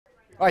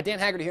All right, Dan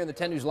Haggerty here in the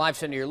 10 News Live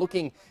Center. You're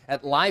looking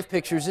at live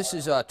pictures. This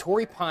is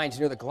Torrey Pines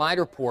near the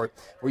glider port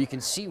where you can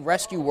see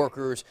rescue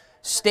workers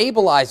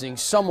stabilizing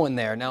someone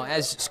there. Now,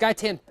 as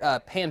Skytan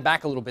panned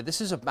back a little bit, this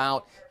is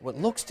about what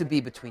looks to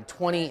be between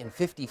 20 and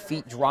 50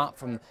 feet drop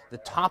from the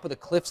top of the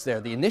cliffs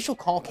there. The initial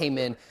call came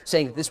in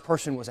saying that this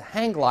person was a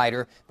hang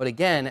glider, but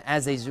again,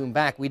 as they zoom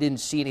back, we didn't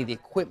see any of the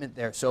equipment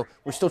there. So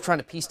we're still trying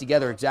to piece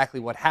together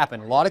exactly what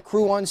happened. A lot of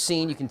crew on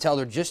scene. You can tell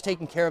they're just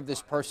taking care of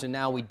this person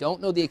now. We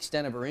don't know the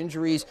extent of her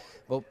injuries,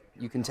 but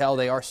you can tell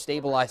they are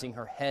stabilizing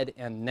her head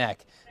and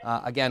neck.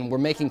 Again, we're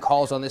making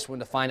calls on this one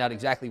to find out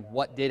exactly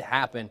what did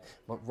happen,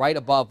 but right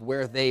above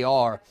where they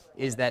are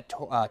is that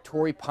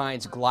Torrey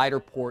Pines glider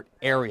port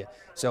area.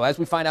 So as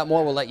we find out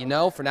more, we'll let you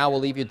know. For now,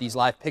 we'll leave you with these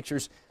live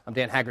pictures. I'm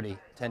Dan Haggerty,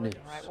 10 News.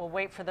 All right, we'll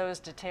wait for those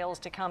details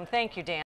to come. Thank you, Dan.